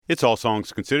It's All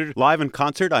Songs Considered. Live in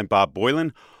concert, I'm Bob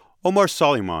Boylan. Omar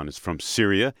Soleiman is from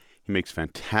Syria. He makes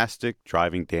fantastic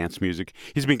driving dance music.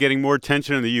 He's been getting more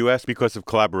attention in the U.S. because of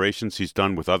collaborations he's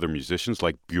done with other musicians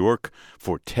like Bjork,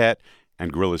 Fortet,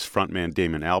 and Gorillaz frontman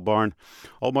Damon Albarn.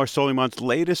 Omar Soleiman's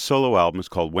latest solo album is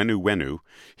called Wenu Wenu.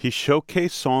 He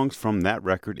showcased songs from that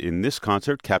record in this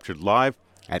concert, captured live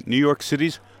at New York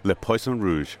City's Le Poisson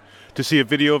Rouge. To see a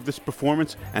video of this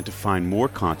performance and to find more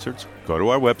concerts, go to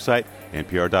our website,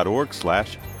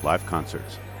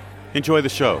 npr.org/liveconcerts. Enjoy the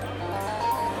show.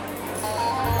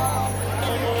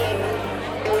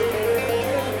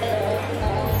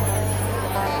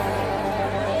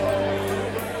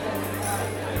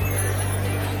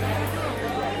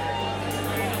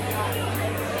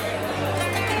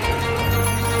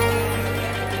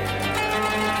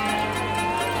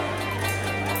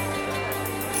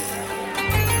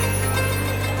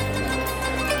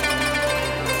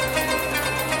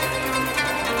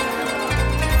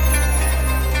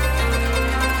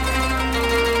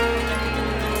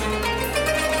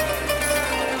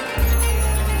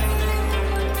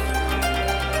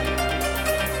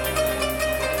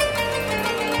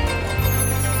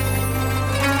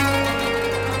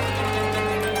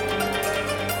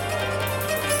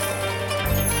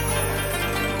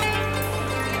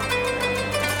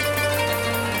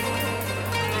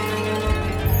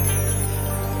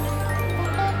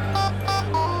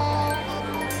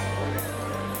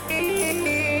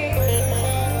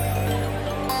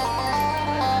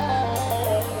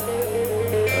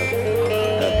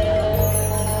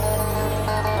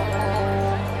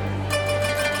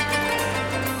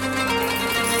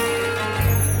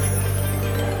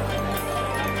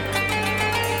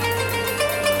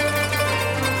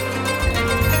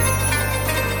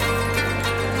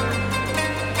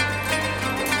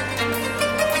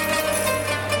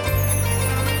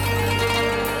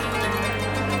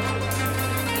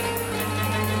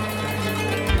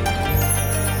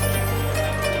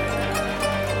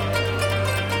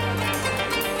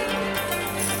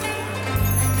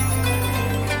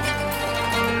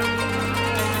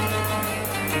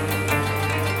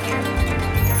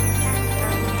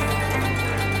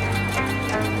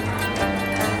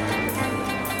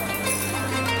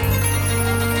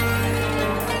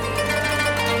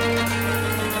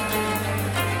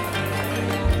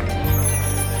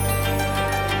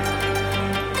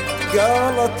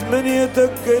 قالت من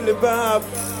يدق الباب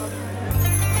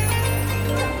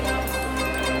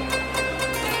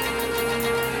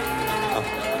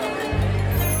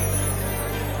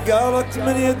قالت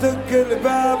من يدق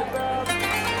الباب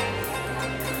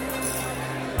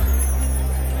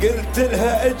قلت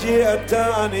لها اجي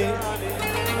اتاني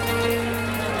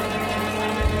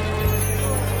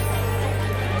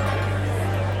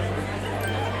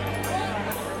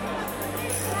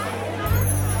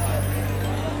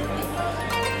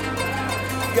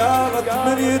قالت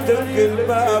من يدق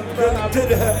الباب قلت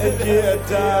لها اجي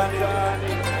اتاني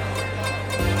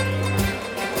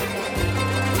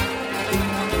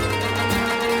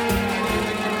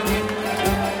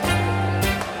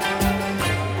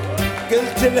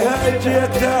قلت لها اجي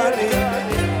اتاني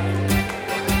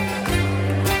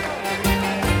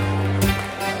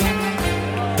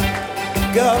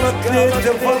قالت لي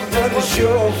تفضل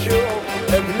شوف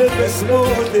بلبس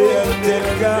مودي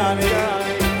تلقاني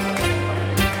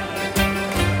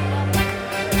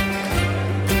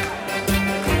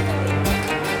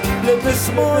لبس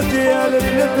موديل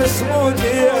لبس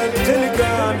موديل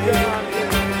تلقاني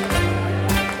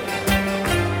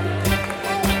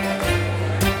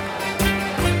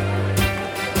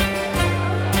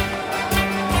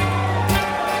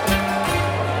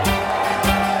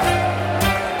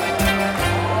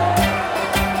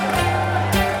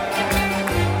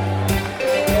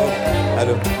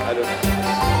الو الو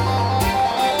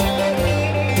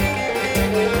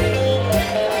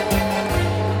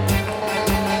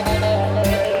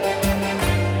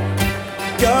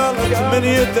من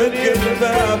يدق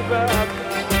الباب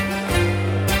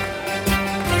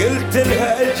قلت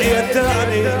لها اجي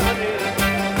اتاني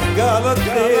قالت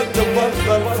لي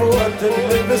تفضل فوت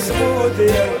اللبس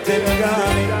مودي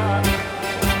تلقاني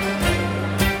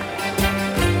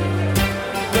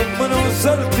لما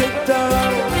وصلت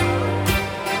الدار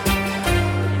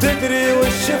تدري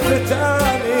وش شفت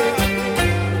اني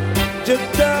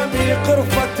قدامي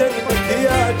غرفة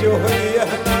المكياج وهي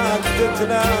هناك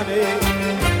تتناني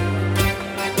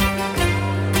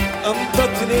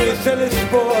انطتني 3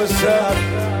 بوسات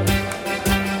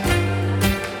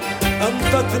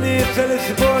انطتني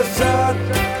 3 بوسات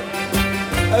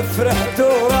افرحت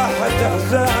وراحت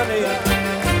احزاني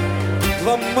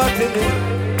ضمتني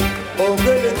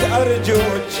وقلت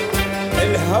ارجوك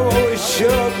الهوى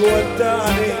والشوق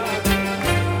وداني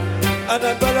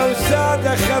انا بلا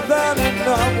وسادة خذاني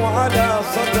النوم وعلى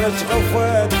صدرك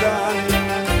غفيتاني.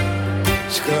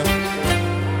 شكرا.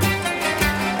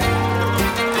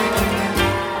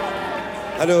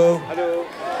 الو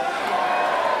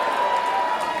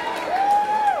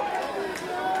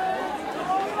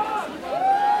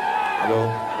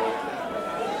الو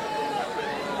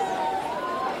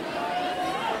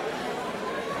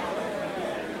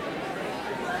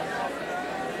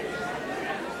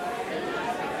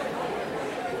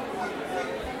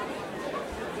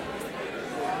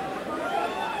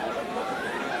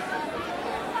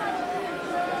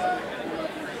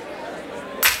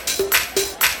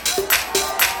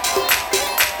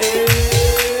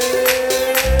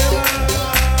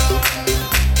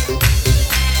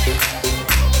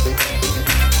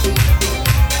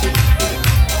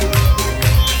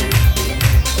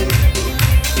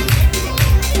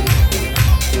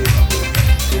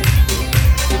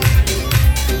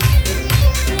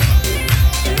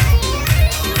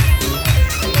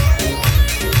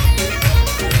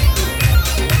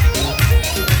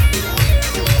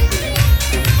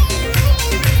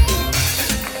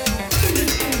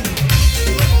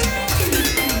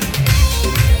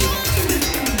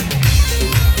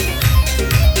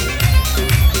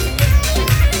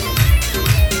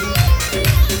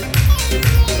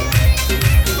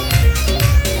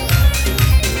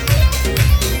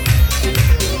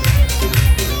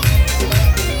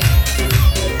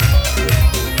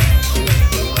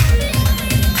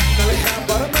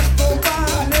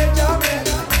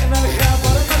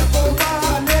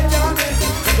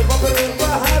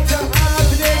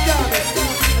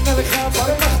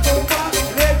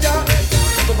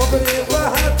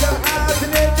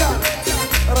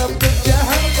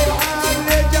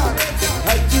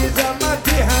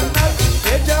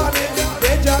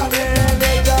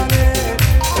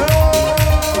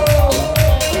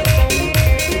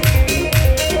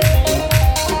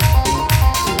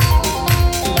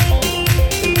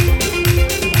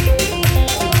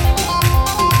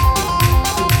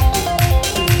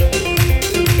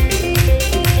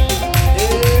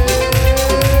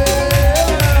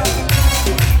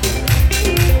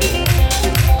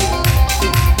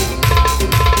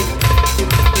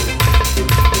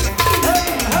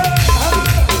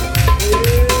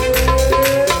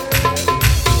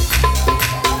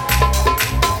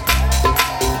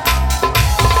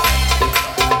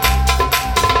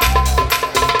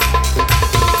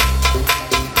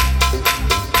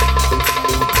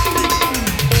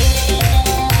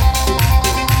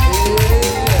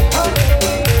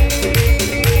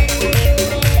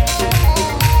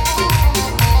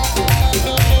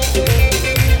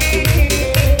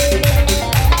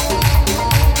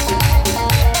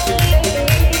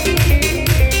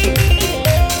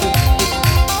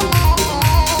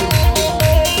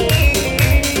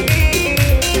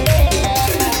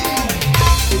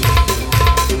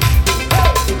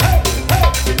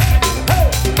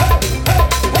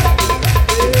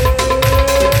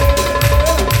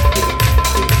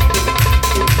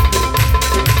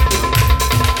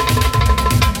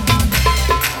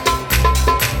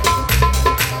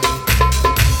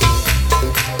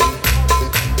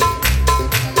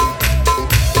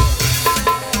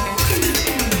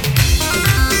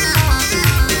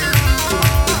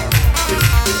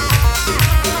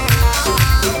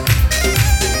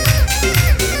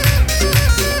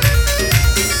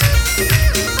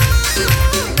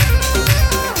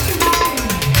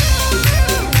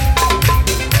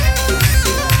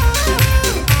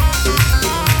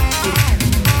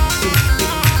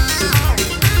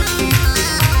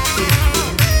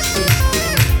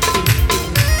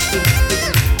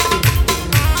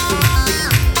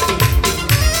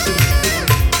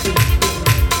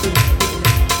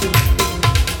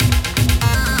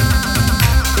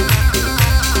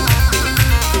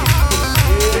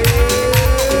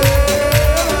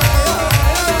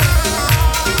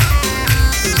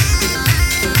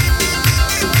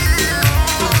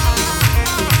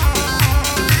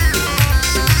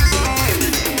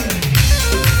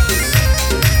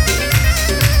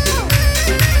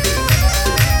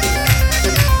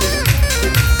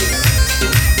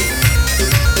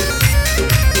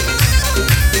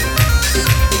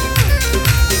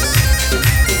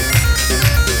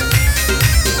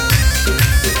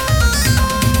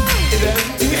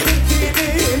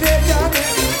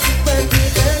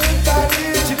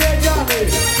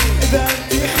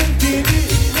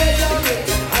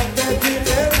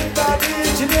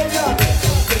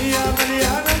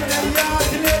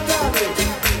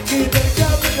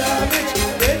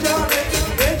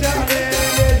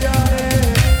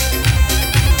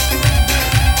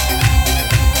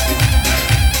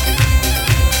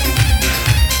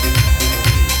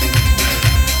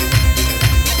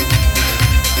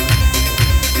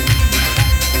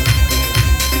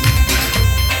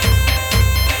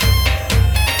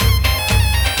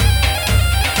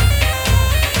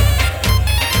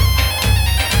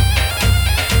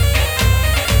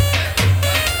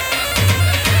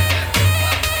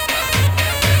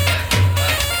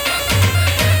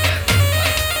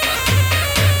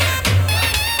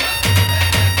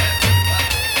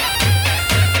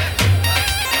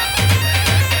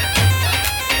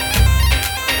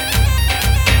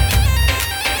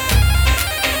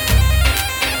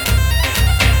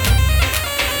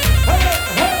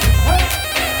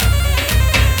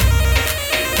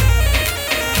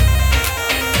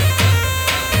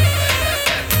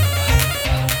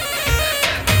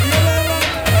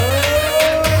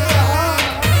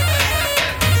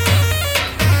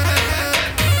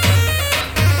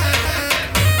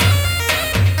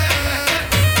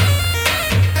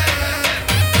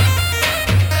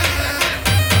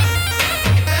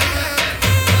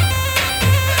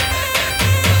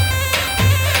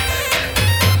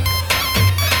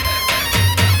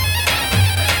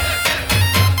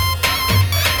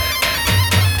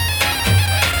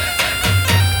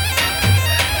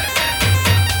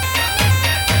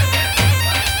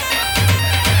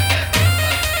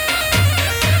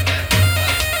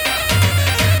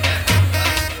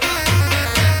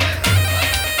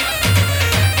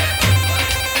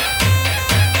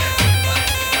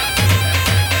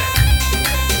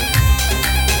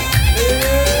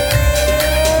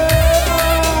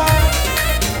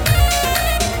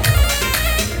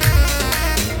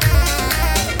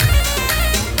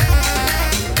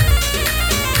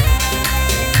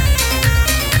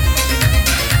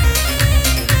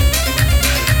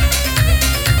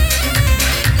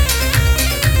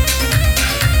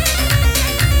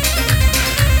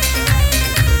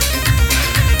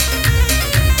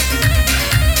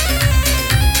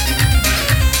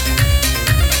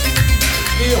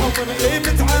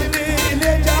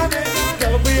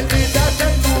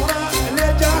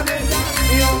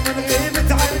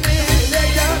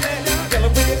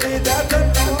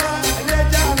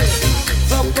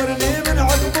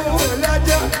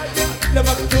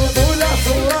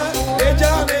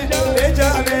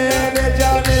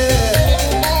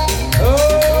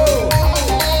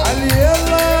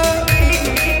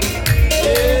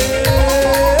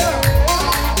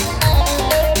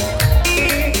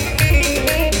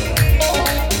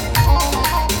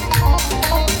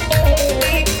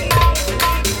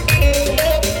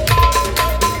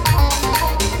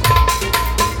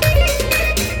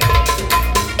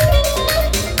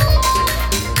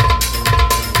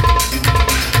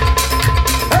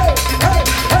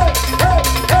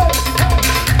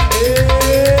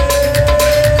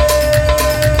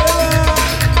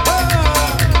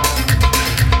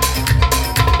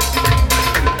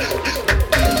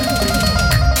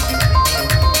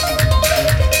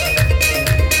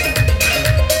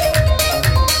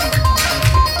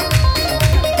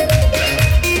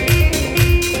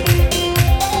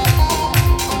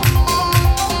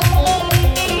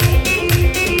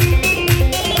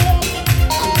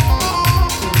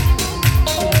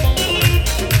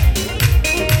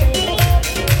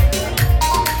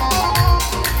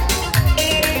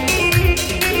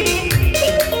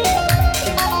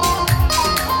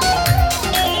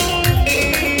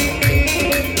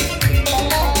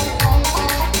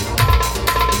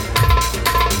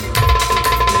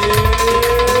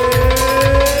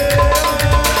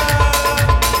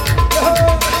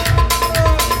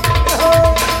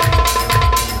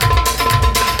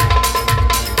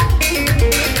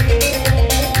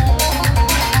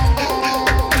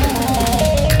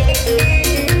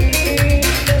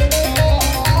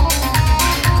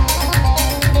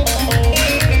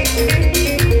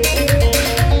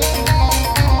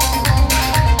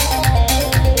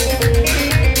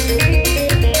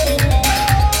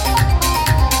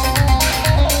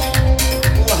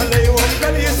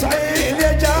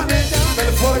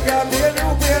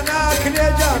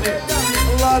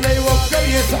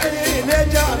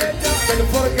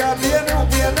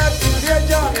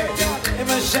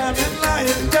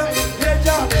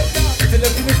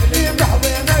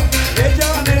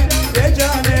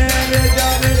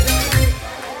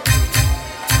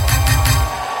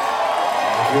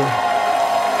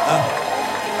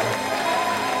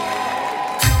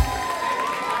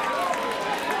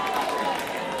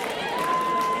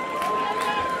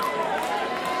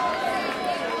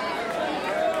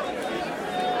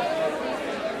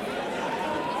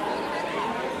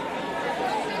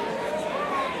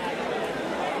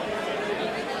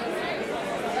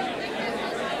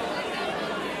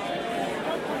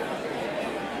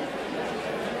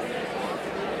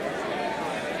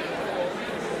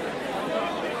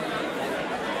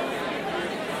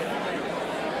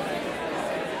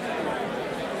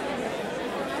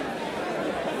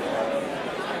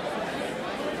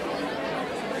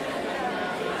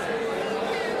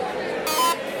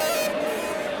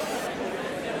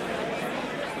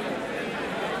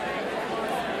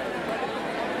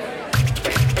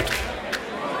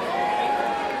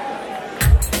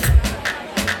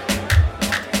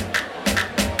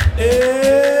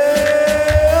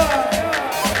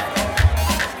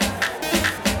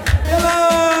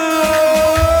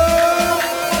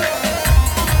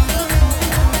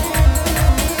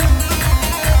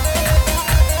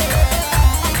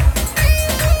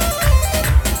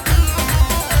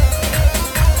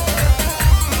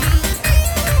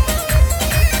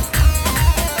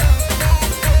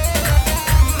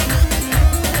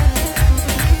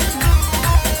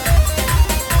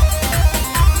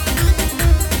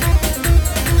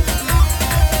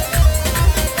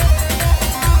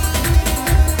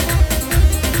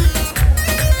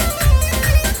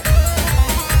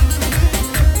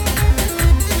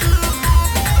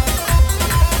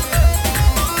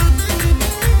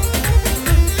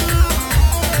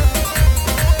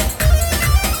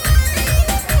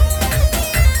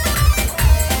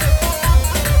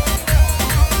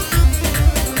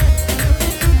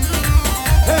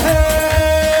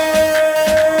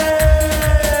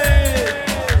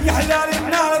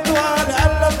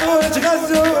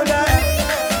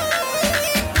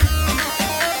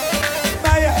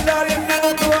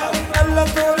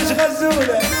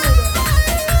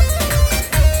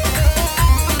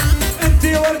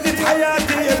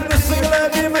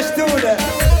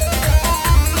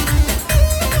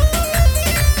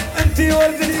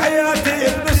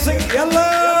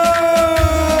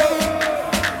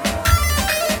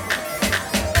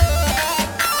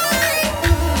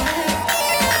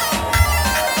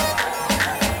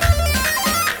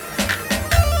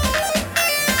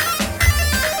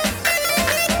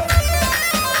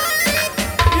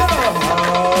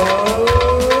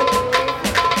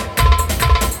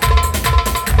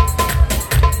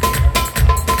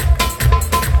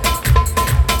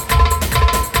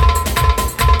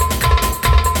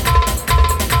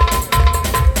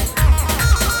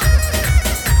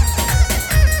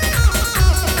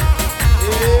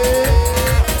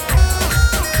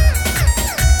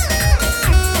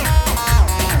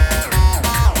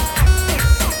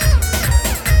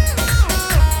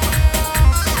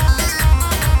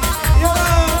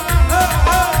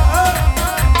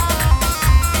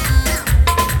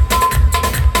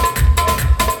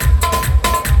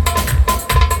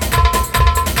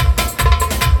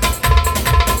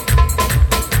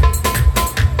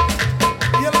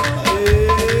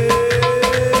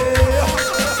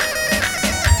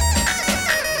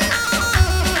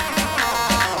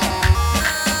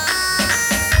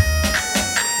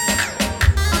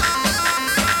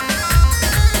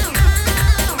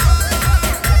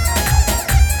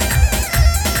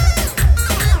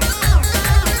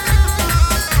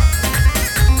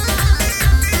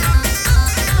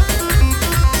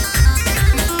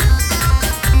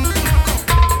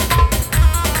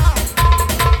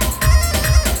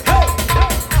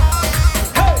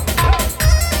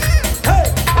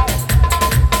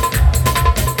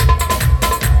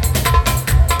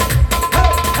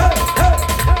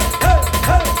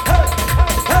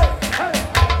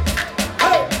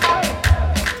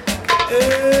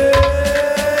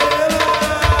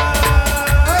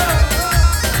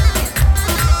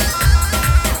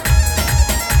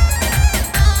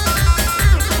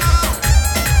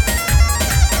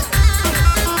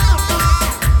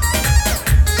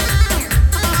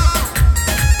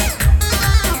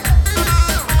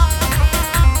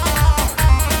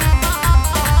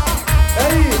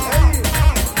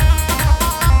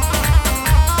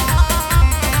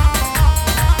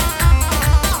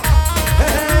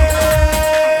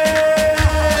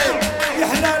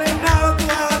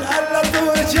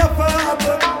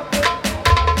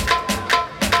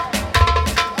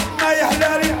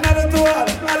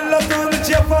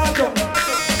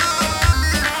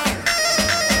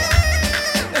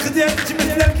خديتك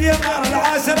مثل القمر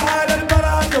العاشر على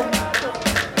البرادم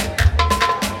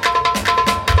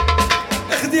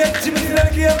خديتك مثل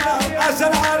القمر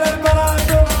عاشر على البرادم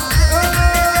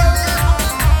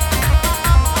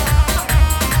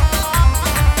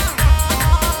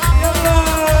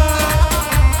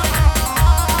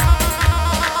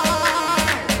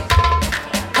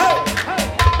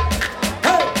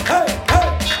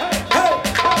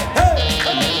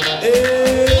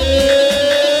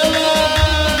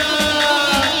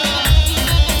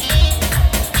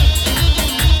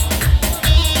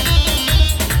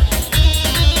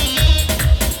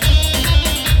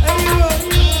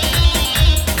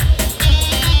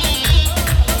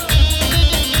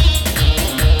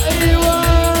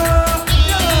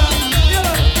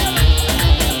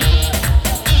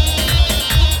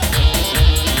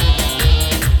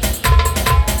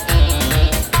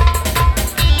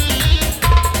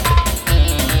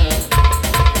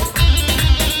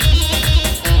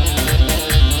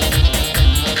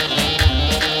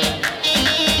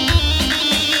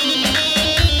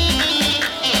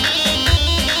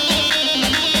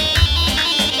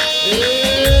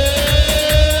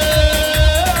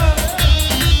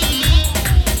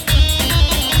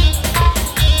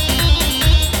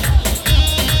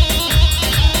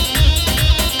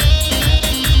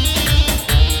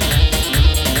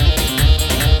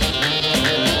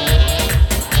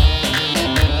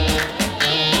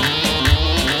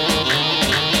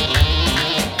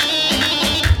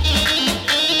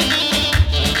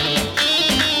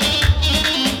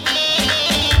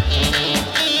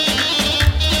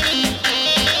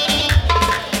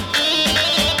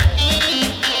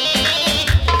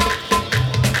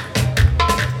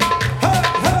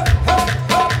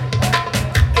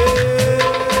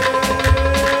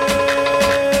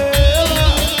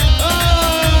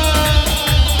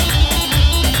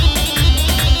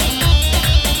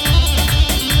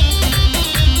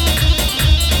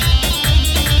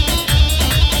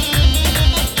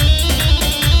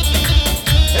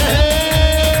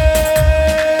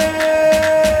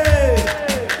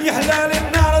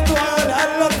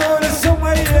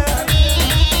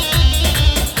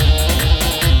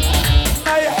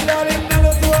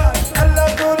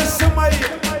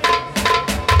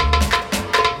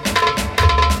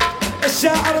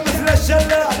الشاعر مثل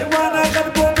الشلال وانا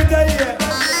قلبه بديه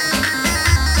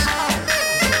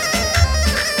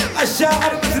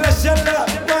الشاعر مثل الشلال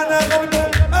وانا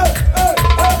قلبه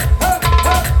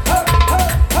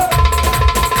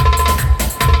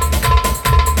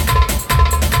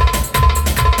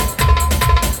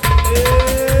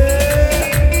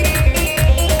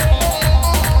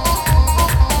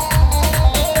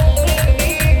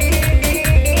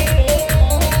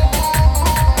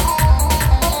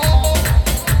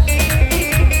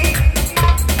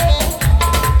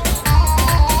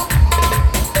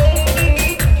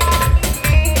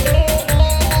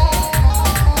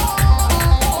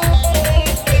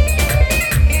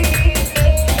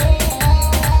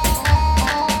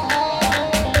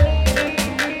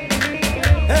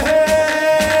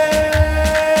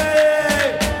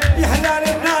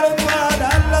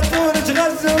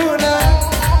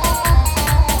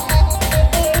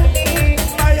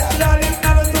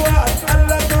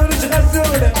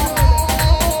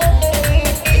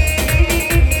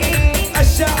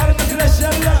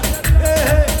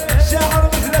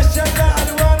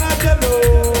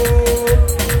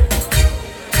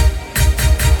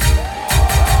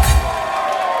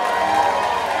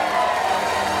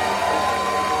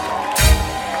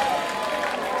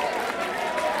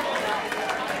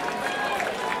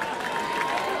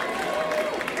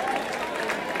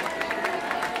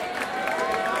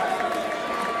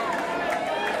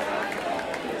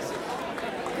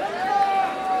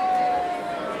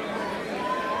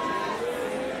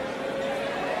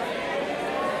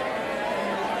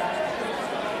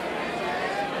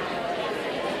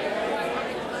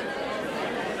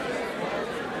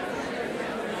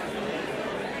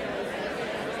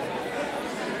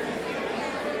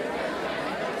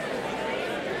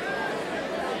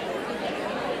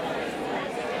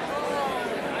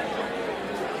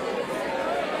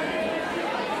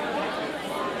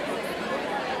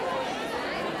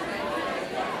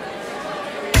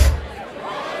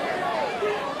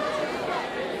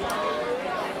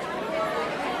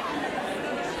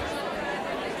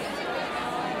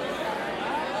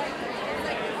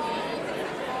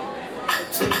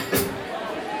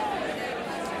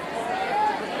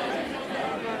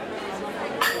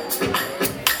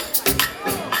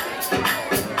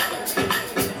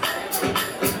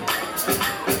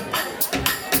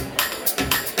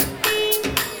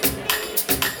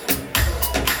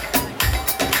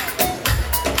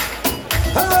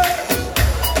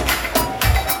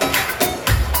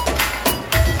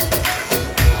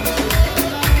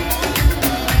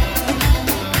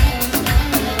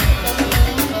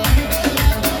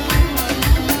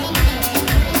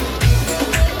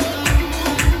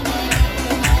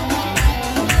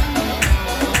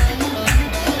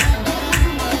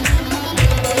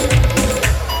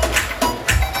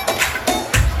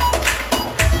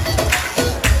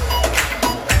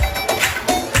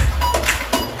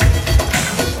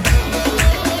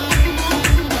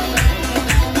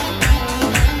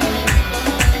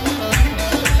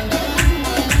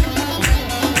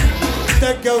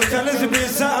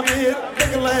بسامير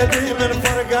تقلبي من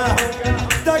فرقاهم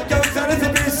دقوا ثلاث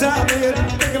بسامير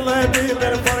تقلبي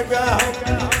من فرقاهم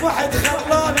واحد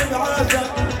خلاني بعازة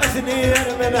اثنين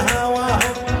من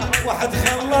هواهم واحد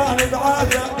خلاني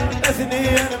بعازة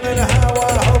اثنين من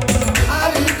هواهم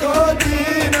علي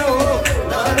كودينو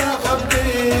انا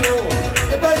خبينو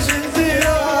بس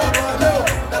زيارة لو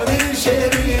تبي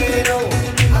شيرينو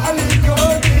علي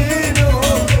كودينو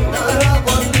انا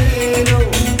خبينو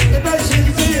بس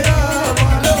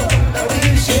زيارة لو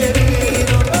تبي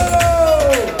شيرينو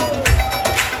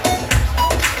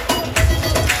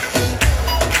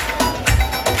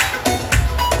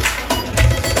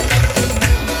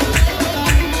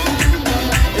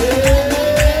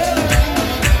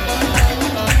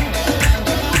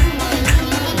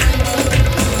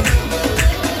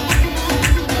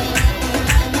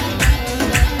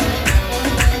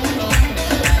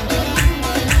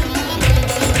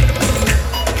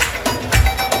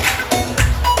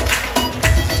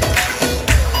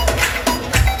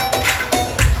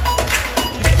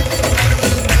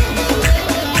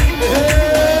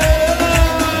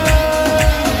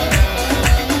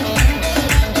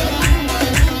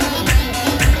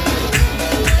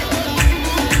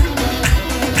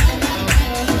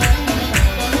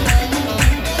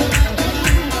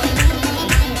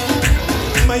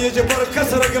ما يجبر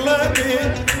كسر قلبي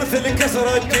مثل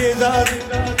كسر الجيزان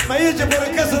ما يجبر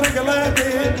كسر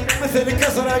قلبي مثل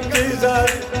كسر الجيزان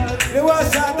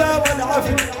لواسعنا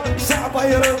والعفن صعب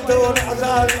يردون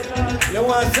عزالي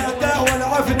لواسعنا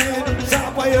والعفن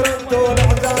صعب يردون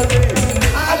عزالي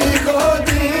علي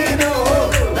كودينو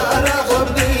لا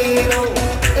خبينو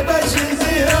بس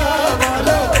زيارة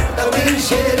لو تبي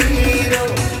شيرينو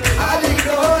علي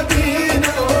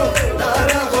كودينو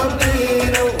لا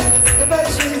خبينو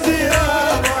بس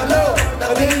زيارة لو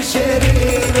تبي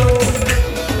شيرينو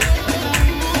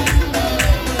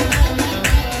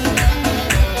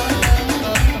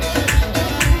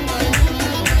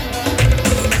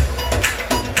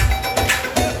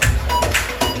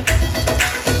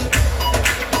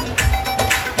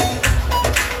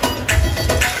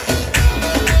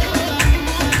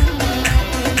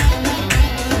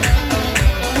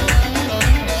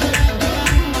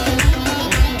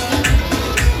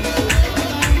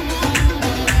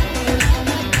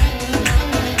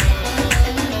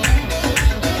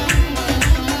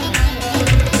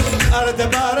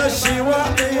أردبار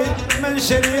الشواطي من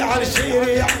شريع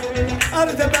الشريع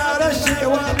أردبار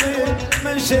الشواطي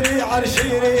من شريع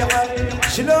الشريع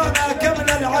شلون أكمل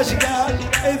العشقة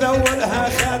إذا أولها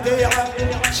خديعة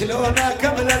شلون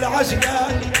أكمل العشقة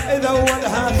إذا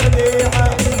أولها خديعة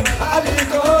علي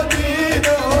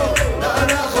كودينو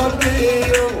أنا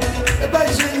خبينو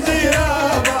بس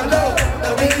زيارة لو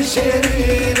تبي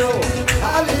شيرينو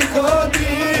علي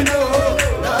كودينو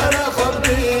أنا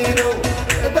خبينو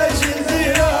بس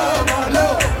زيارة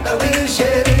لو تبي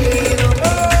شيرينو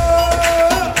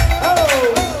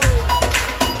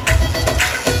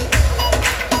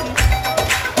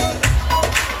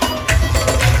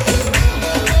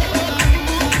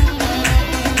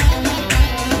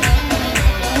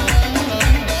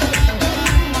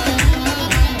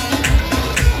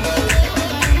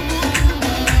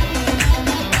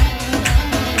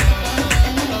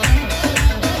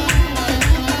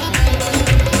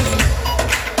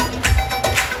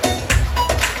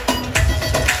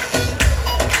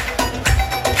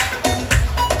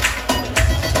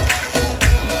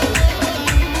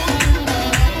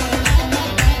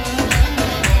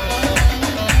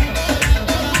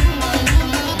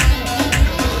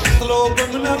طلوب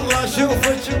من الله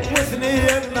شوفك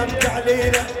واثنين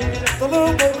بتعليله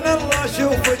طلوب من الله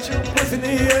شوفك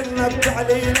واثنين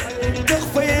بتعليله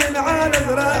تخفين على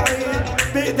ذراعي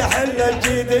بيد حل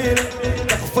الجديله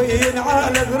تخفين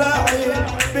على ذراعي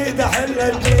بيد حل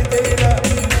الجديله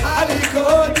علي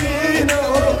كودينو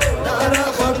انا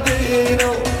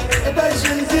خبينو بس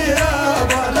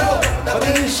زيارة لو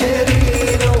تبي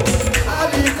شيرينو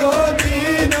علي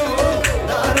كودينو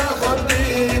انا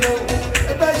خبينو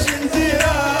بس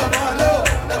زيارة لو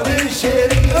تبي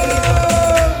شيرينو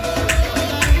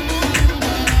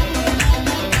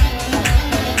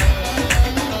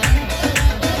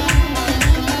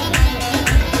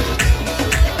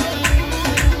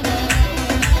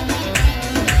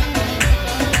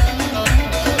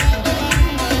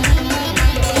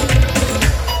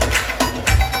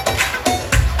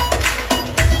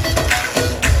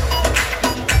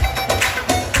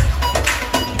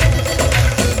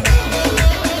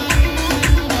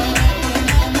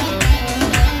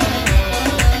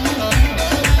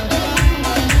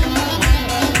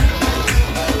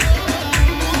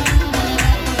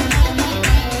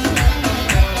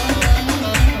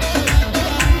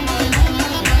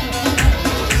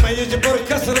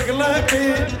كسر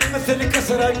قلبي مثل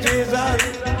كسر الجيزان،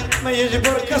 ما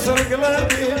يجبر كسر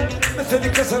قلبي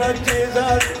مثل كسر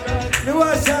الجيزان.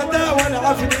 لواسادة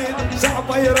والعفنين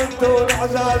صعب يردوا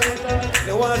العزازي،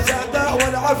 لواسادة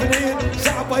والعفنين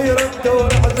صعب يردوا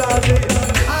العزازي.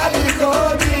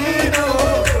 عليكم دينو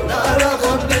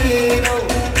ناركم دينو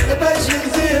بشي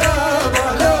زرابة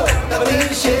لو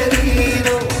نبري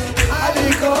شيرينو.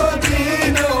 عليكم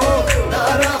دينو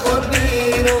ناركم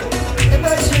دينو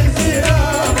بشي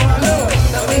زرابة لو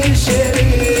نبري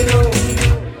شيرينو.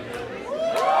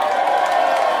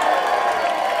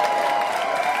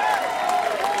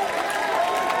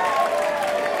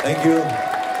 Thank you.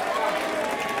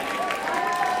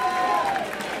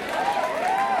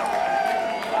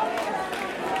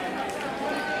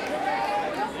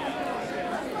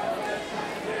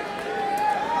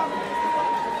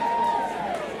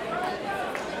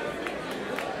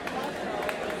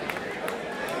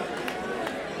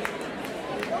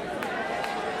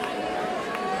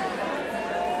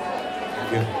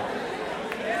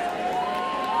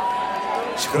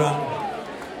 شكرا.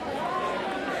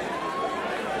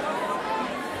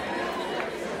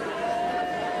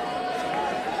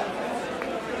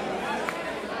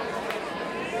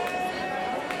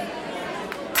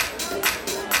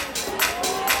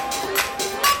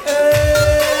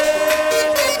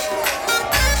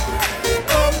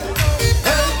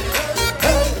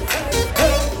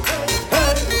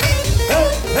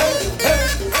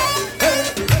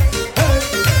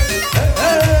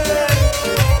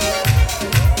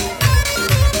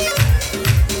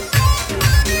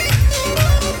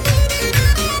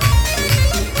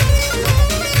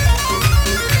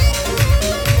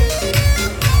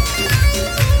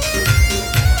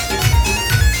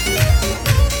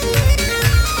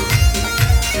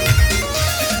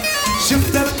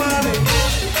 شفت الماني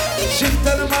شفت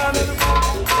الماني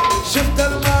شفت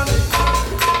الماني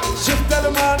شفت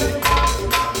الماني.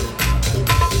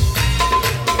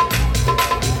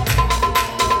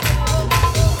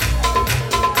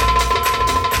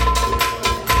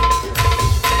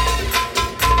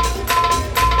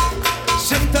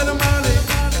 شفت الماني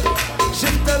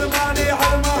شفت الماني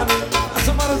علماني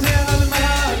اسمر زين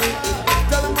المعاني.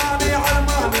 شفت الماني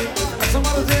علماني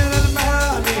اسمر زين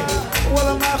المعاني.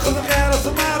 ولا ما اخذ غير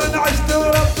اسمار عشت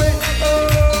وربي.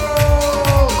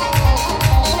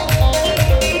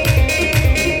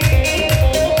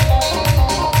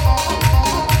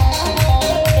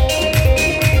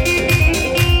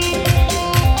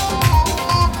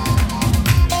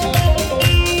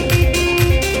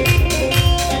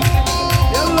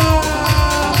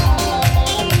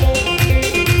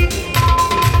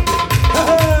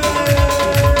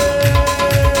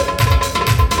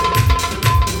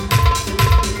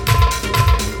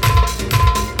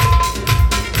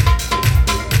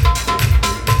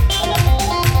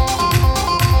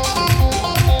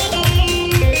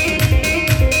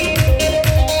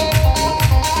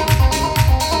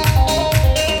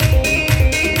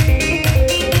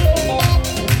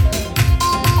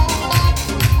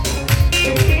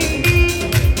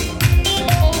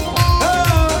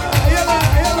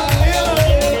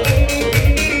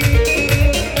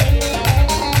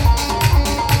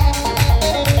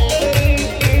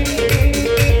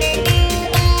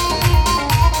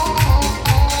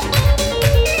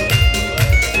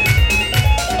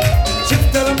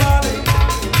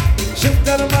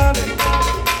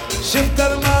 شفت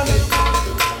الماني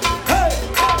هاي.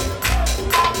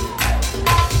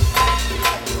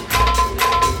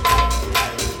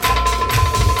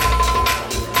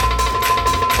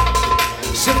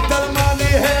 شفت الماني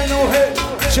هين وهين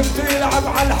شفته يلعب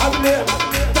على الحبلين.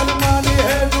 الماني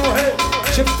هين وهين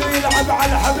شفته يلعب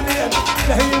على الحبلين.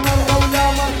 لا هي مرة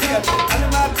ولا مرتين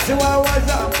علمات سوا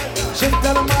وزن. شفت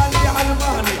الماني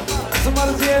علماني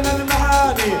اسمر زين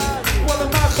المعاني. والله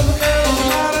ما اخذ غير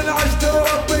اسمار عشت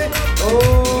وربي.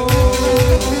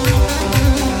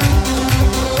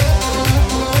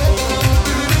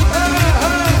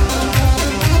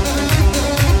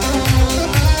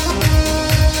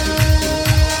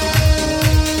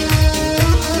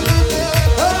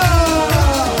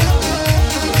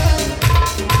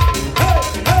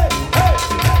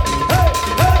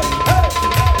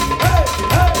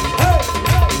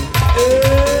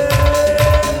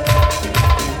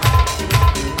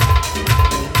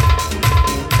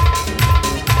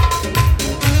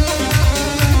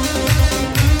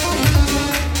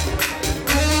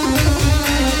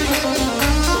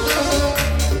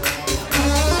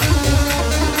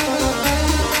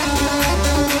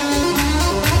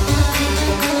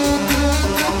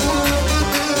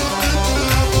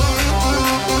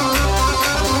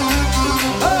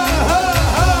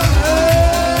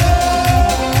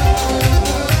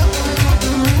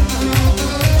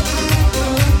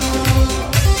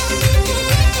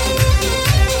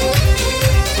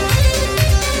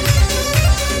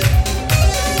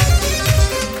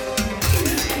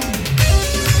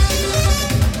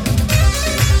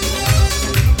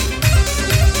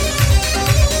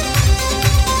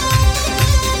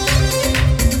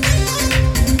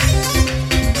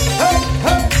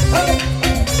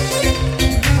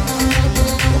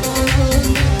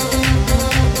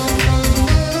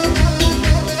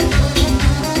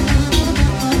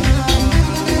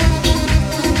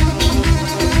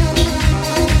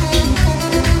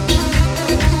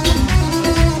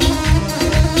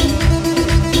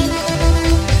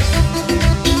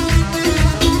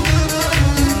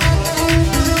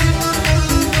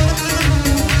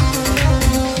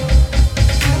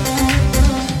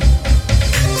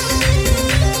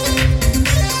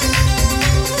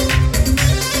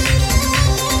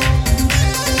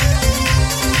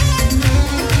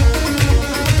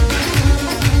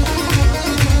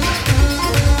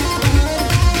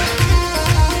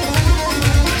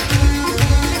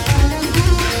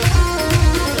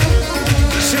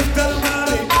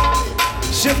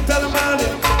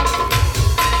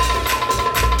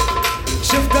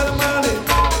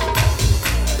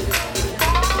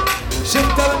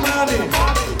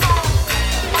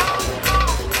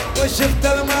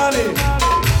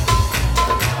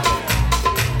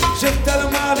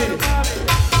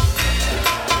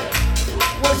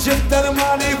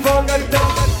 الماني فوق الدم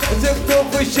زفتوا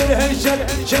في الشلهنشل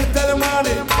شفت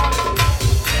الماني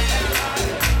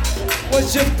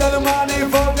وشفت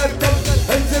الماني فوق الدم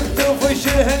زفتوا في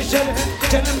الشلهنشل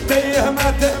كان متيه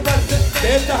ما تقبل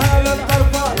بيتها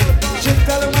للطرفان شفت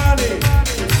الماني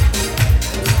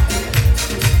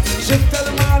شفت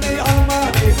الماني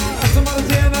الماني اسمر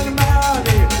زين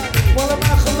المعاني ولا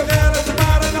ماخذ غير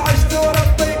ثمار عشت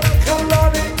وربي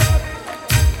خلاني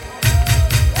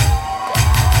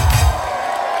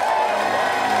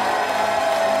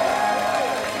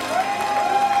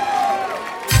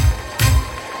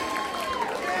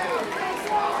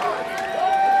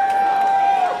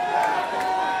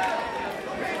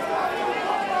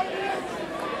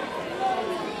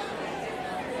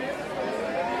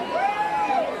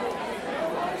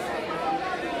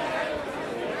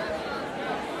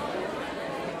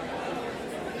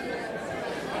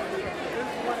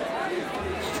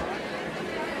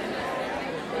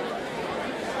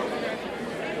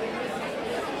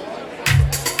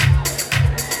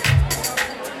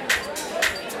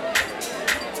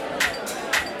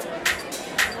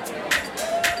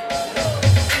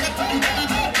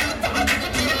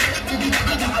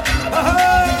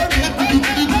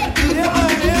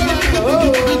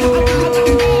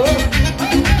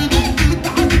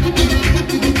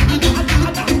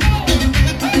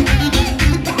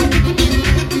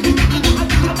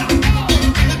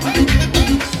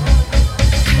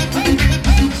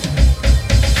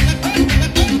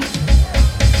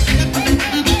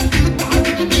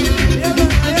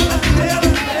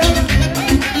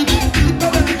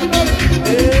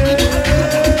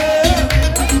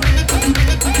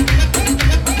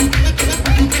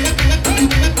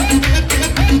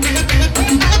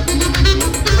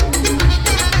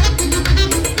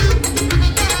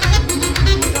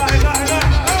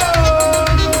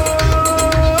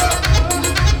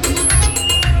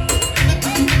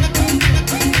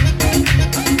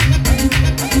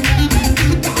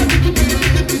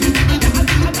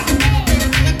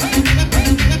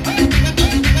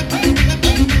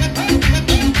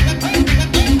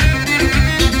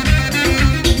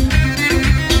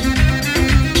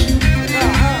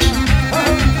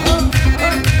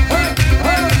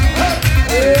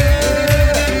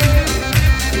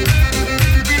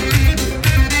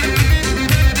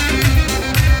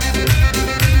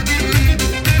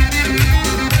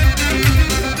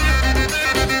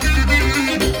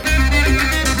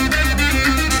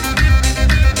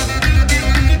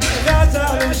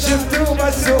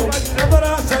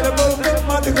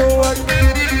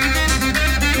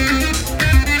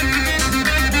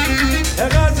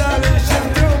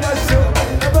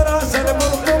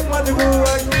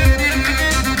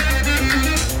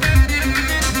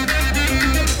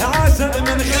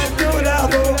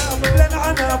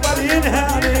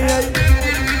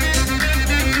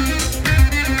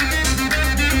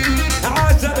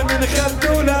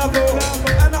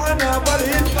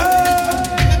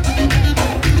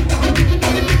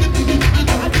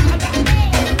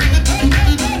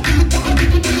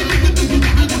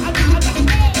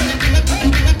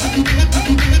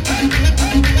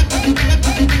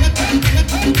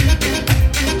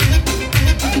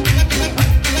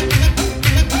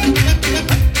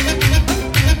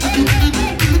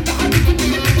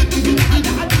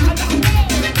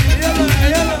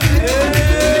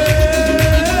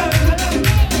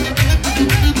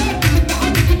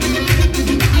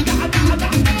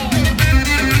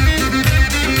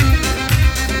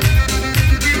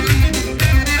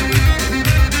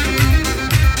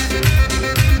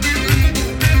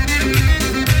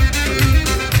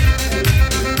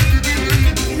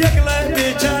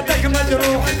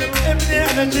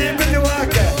نجيب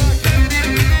الواقع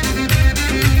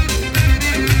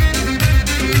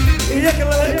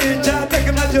يقلب جاتك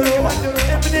مجروح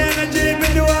منين اجيب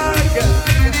الواقع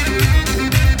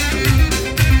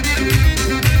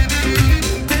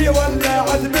دي ولا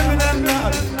عذب من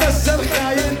النار بس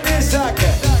الخاين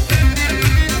مساكه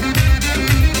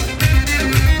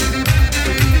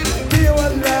دي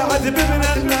ولا عذب من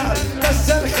النار بس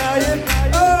الخاين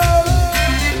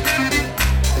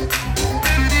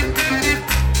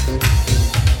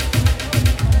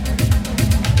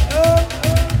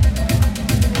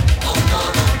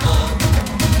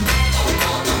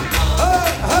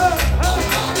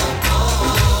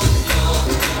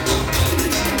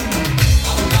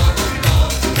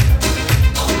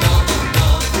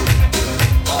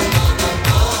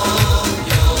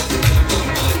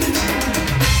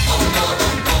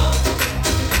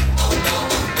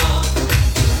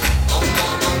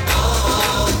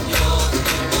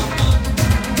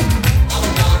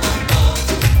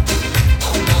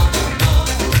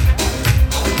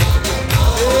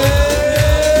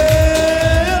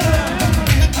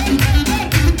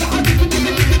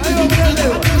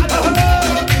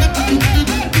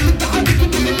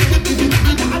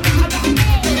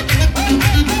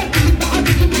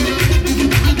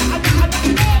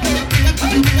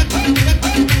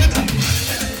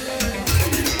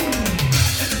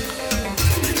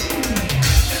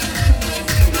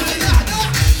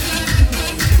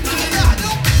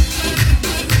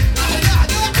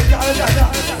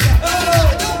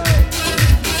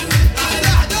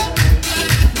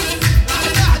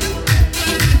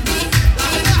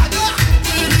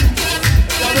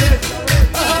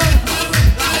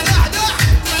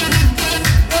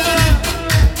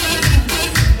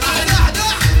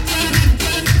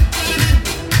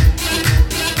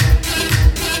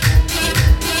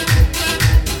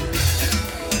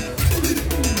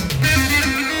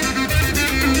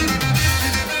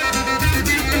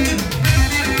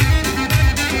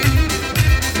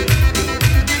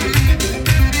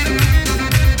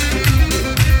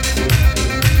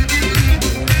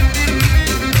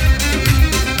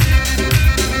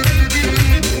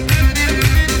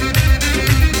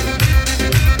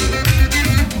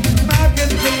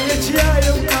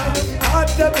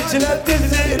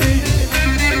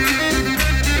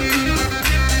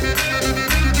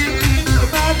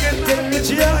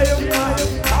لك يا يما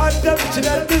عدمت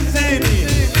لا تزيني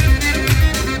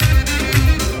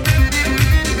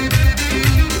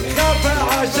خاف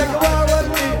عاشق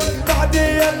واولي بعدي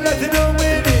يلا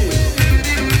تلوميني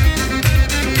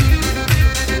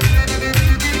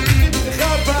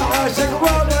خاف عاشق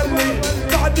واولي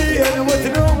بعدي يلا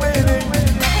تلوميني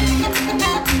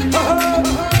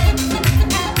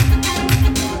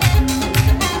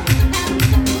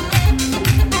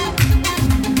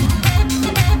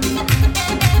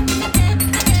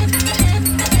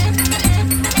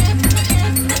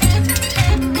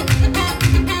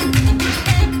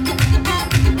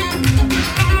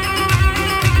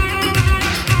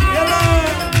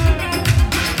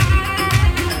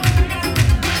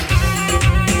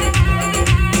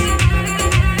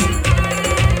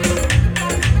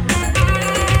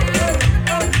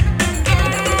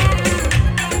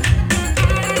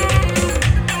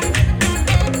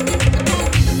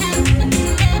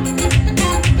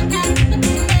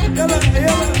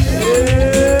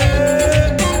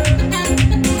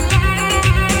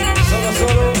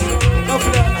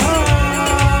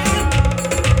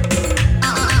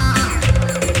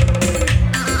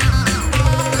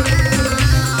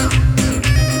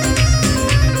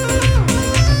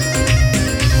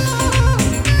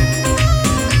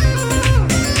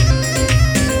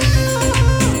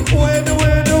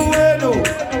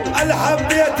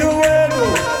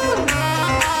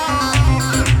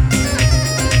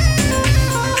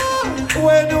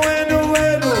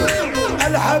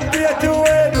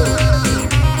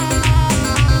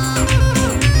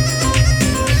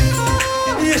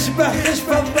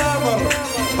يشبه الضامر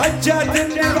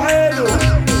هجاتني بعينه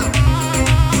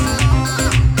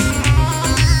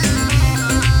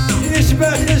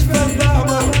يشبه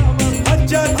الضامر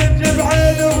هجاتني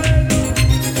بعينه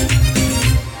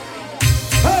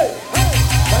هاي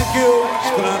ثانك يو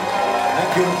شكرا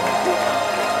ثانك يو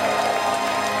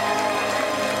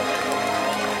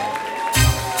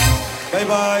باي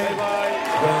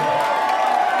باي